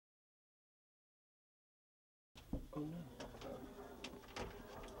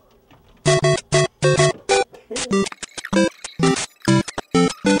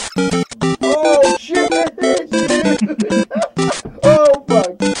Oh shit! Oh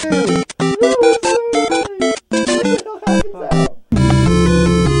fuck, dude! That was so nice! What the hell happens now?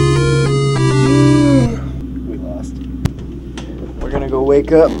 We lost. We're gonna go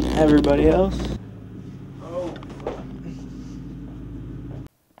wake up everybody else. Oh.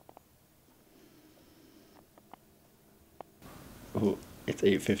 Ooh, it's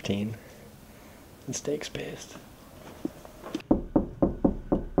 8:15. And Steak's pissed.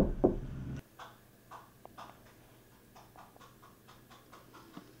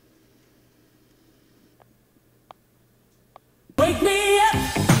 Wake me up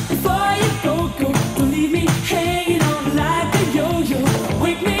before you go. Don't leave me hanging on like a yo-yo.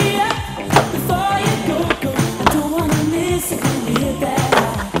 Wake me up before you go. I don't wanna miss it when you hit that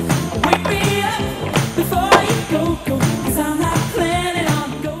high. Wake me up before you go. 'Cause I'm not planning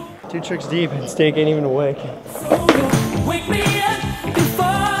on going. 2 tricks deep and Steak ain't even awake. Wake me up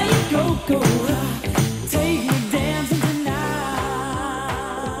before you go. Take me dancing tonight.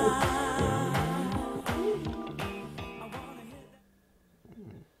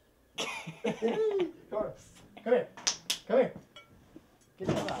 Come here. Come here. Get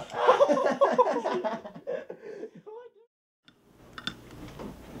him out.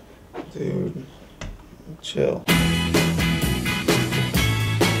 Dude, chill.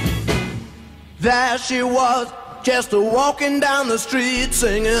 There she was, just walking down the street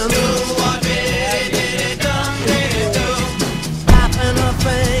singing. Snapping her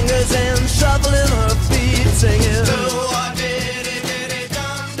fingers and shuffling her feet singing.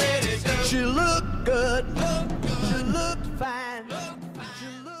 She looked good, she looked fine, she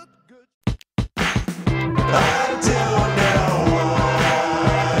looked good. I don't know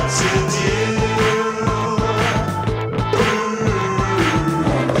what to do.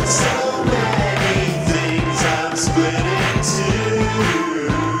 So many things I'm split into.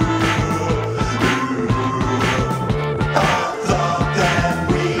 I thought that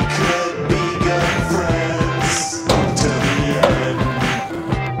we could be good friends to the end.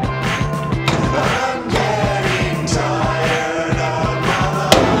 I'm getting tired of my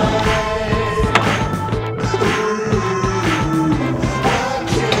life. Why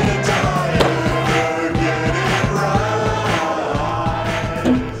can't I ever get it right?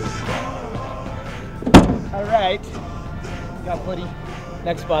 Alright. Got buddy.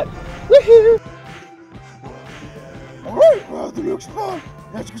 Next spot. Woohoo! Alright, we're at the next spot.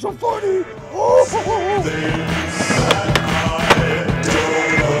 Let's get some funny. Oh, Things that I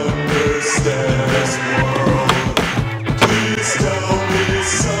don't understand this world. Please tell me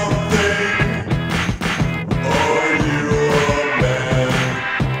something. Are you a man?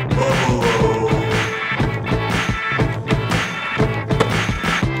 Oh.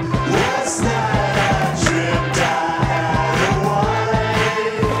 Last night I dreamt I had a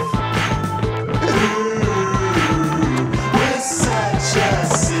wife. With such a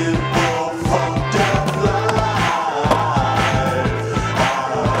simple, fucked up life.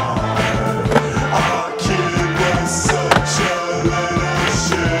 Our kid was such a little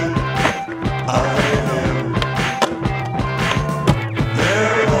shit. I am.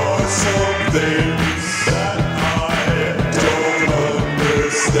 There are some things that I don't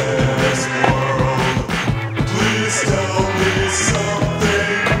understand this world. Please tell me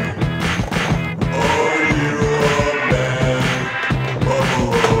something. Are you a man? Oh,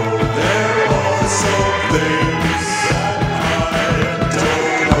 there are some things that I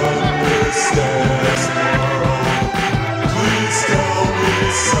don't understand this world. Please tell me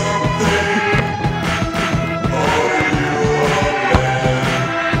something. Are you a man?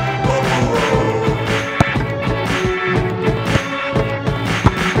 Oh.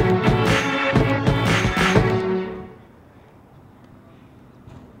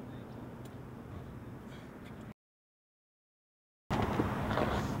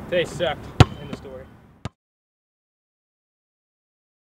 They sucked.